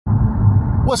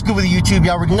What's good with the YouTube?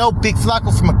 Y'all already know Big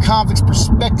Flacco from a convict's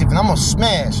perspective, and I'm gonna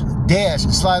smash, dash,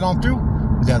 and slide on through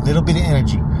with that little bit of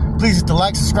energy. Please hit the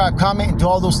like, subscribe, comment, and do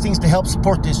all those things to help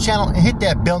support this channel, and hit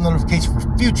that bell notification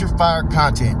for future fire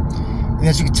content. And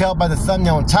as you can tell by the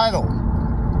thumbnail and title,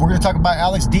 we're gonna talk about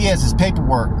Alex Diaz's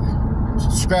paperwork.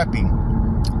 Scrappy,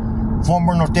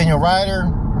 former Norteño rider,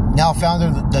 now founder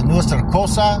of the Nuestra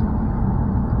Cosa.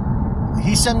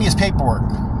 He sent me his paperwork.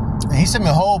 And he sent me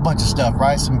a whole bunch of stuff,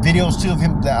 right? Some videos too of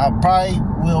him that I probably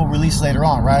will release later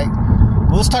on, right?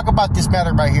 But let's talk about this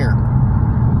matter right here.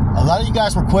 A lot of you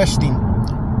guys were questioning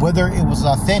whether it was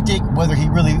authentic, whether he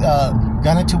really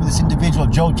got into it with this individual,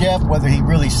 Joe Jeff, whether he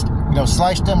really,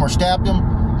 sliced him or stabbed him.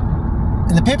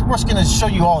 And the paperwork's going to show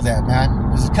you all that, man.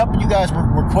 There's a couple of you guys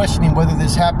were questioning whether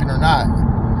this happened or not.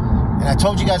 And I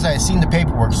told you guys I had seen the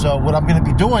paperwork. So what I'm going to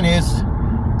be doing is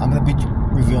I'm going to be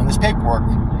reviewing this paperwork.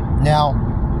 Now,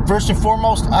 first and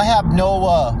foremost, I have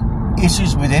no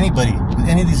issues with anybody, with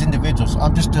any of these individuals.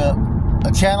 I'm just a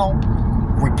channel,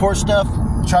 report stuff,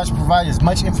 tries to provide as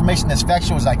much information that's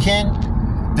factual as I can.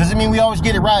 Doesn't mean we always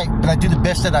get it right, but I do the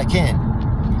best that I can.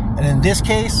 And in this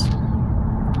case,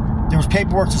 there was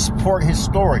paperwork to support his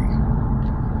story.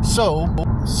 So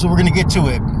we're going to get to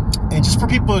it. And just for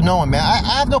people to know, man,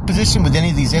 I have no position with any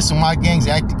of these SNY gangs,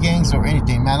 active gangs, or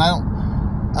anything, man.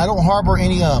 I don't harbor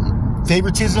any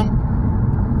favoritism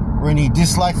or any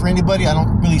dislike for anybody. I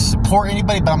don't really support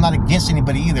anybody, but I'm not against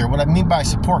anybody either. What I mean by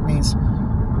support means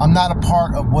I'm not a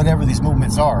part of whatever these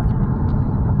movements are.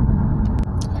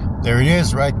 There it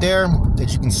is right there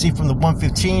that you can see from the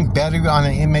 115, battery on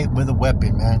an inmate with a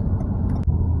weapon, man.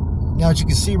 Now, as you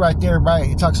can see right there, right,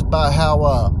 it talks about how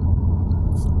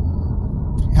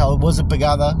it was a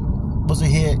pegada, was a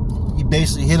hit. He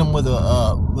basically hit him with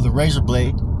a razor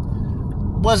blade.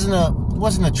 Wasn't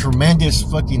a tremendous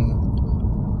fucking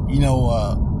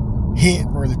hit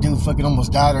where the dude fucking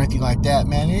almost died or anything like that,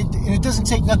 man. And it doesn't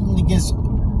take nothing against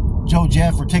Joe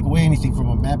Jeff or take away anything from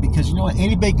him, man, because you know what,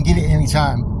 anybody can get it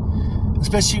anytime,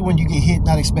 especially when you get hit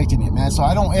not expecting it, man. So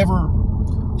I don't ever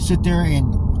sit there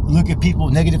and look at people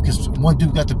negative because one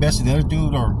dude got the best of the other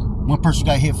dude or one person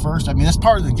got hit first. I mean, that's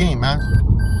part of the game, man. You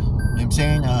know what I'm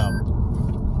saying?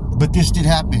 But this did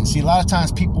happen. See, a lot of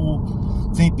times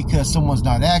people think because someone's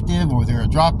not active or they're a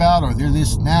dropout or they're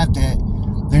this and that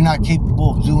they're not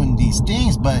capable of doing these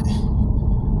things, but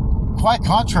quite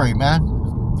contrary, man.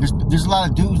 There's a lot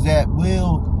of dudes that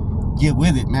will get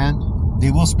with it, man.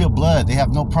 They will spill blood. They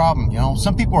have no problem,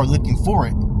 Some people are looking for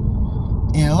it.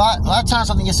 And a lot of times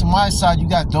on the SNY side, you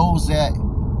got those that,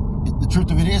 the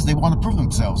truth of it is, they want to prove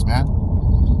themselves, man.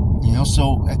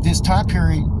 So at this time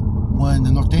period, when the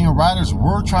Norteño riders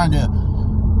were trying to,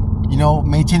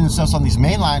 maintain themselves on these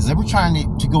main lines, they were trying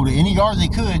to go to any yard they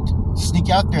could, sneak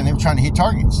out there, and they were trying to hit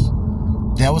targets.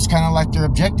 That was kind of like their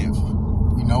objective.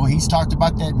 He's talked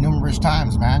about that numerous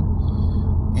times, man.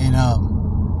 And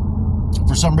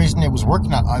for some reason, it was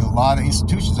working on a lot of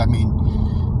institutions. I mean,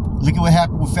 look at what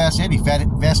happened with Fast Eddie.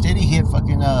 Fast Eddie hit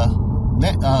fucking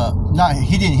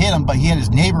he didn't hit him, but he had his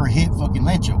neighbor hit fucking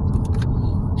Lencho.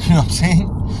 You know what I'm saying?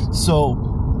 So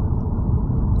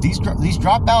these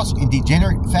dropouts and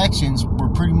degenerate factions were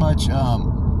pretty much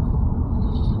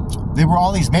they were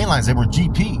on these main lines. They were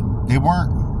GP. They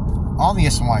weren't on the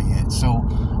SNY yet. So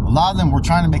a lot of them were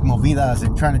trying to make movidas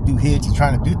and trying to do hits and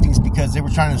trying to do things because they were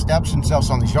trying to establish themselves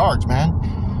on these yards, man.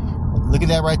 Look at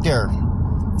that right there.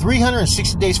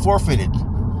 360 days forfeited.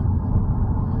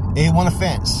 A1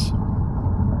 offense.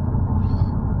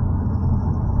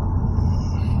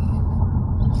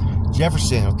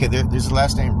 Jefferson. Okay, there's the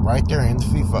last name right there in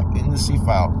the C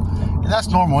file. And that's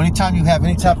normal. Anytime you have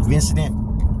any type of incident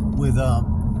with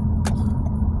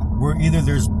where either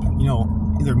there's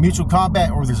either mutual combat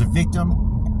or there's a victim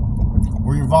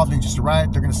or you're involved in just a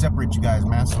riot, they're going to separate you guys,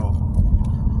 man. So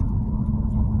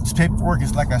this paperwork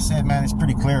is, like I said, man, it's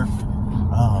pretty clear.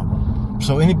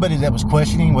 So anybody that was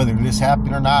questioning whether this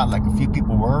happened or not, like a few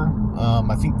people were,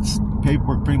 I think this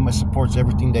paperwork pretty much supports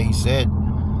everything that he said,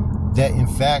 that in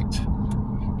fact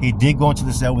he did go into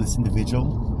the cell with this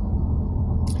individual.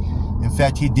 In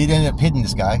fact, he did end up hitting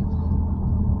this guy,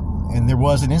 and there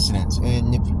was an incident.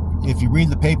 And if you read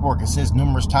the paperwork, it says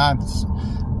numerous times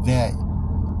that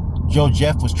Joe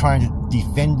Jeff was trying to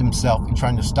defend himself and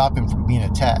trying to stop him from being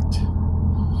attacked.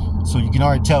 So you can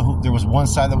already tell there was one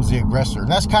side that was the aggressor.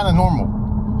 And that's kind of normal.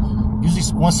 Usually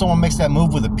once someone makes that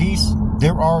move with a piece,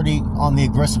 they're already on the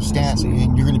aggressive stance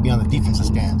and you're going to be on the defensive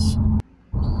stance.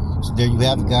 So there you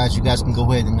have it, guys. You guys can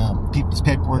go ahead and peep this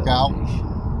paperwork out. You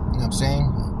know what I'm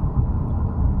saying?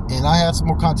 And I have some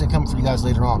more content coming for you guys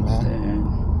later on, man.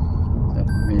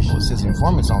 Well, it says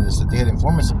informants on this, that they had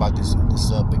informants about this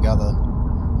big other.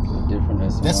 Different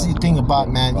That's the thing about,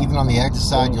 man, even on the active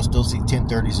side, you'll still see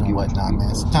 1030s and whatnot,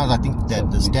 man. Sometimes I think that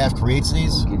the staff creates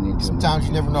these. Sometimes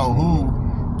you never know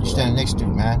who you're standing next to,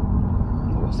 man.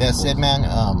 That said, man,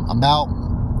 I'm out.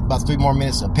 About 3 more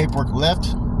minutes of paperwork left.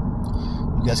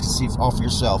 You guys can see all for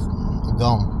yourself. I'm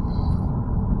gone.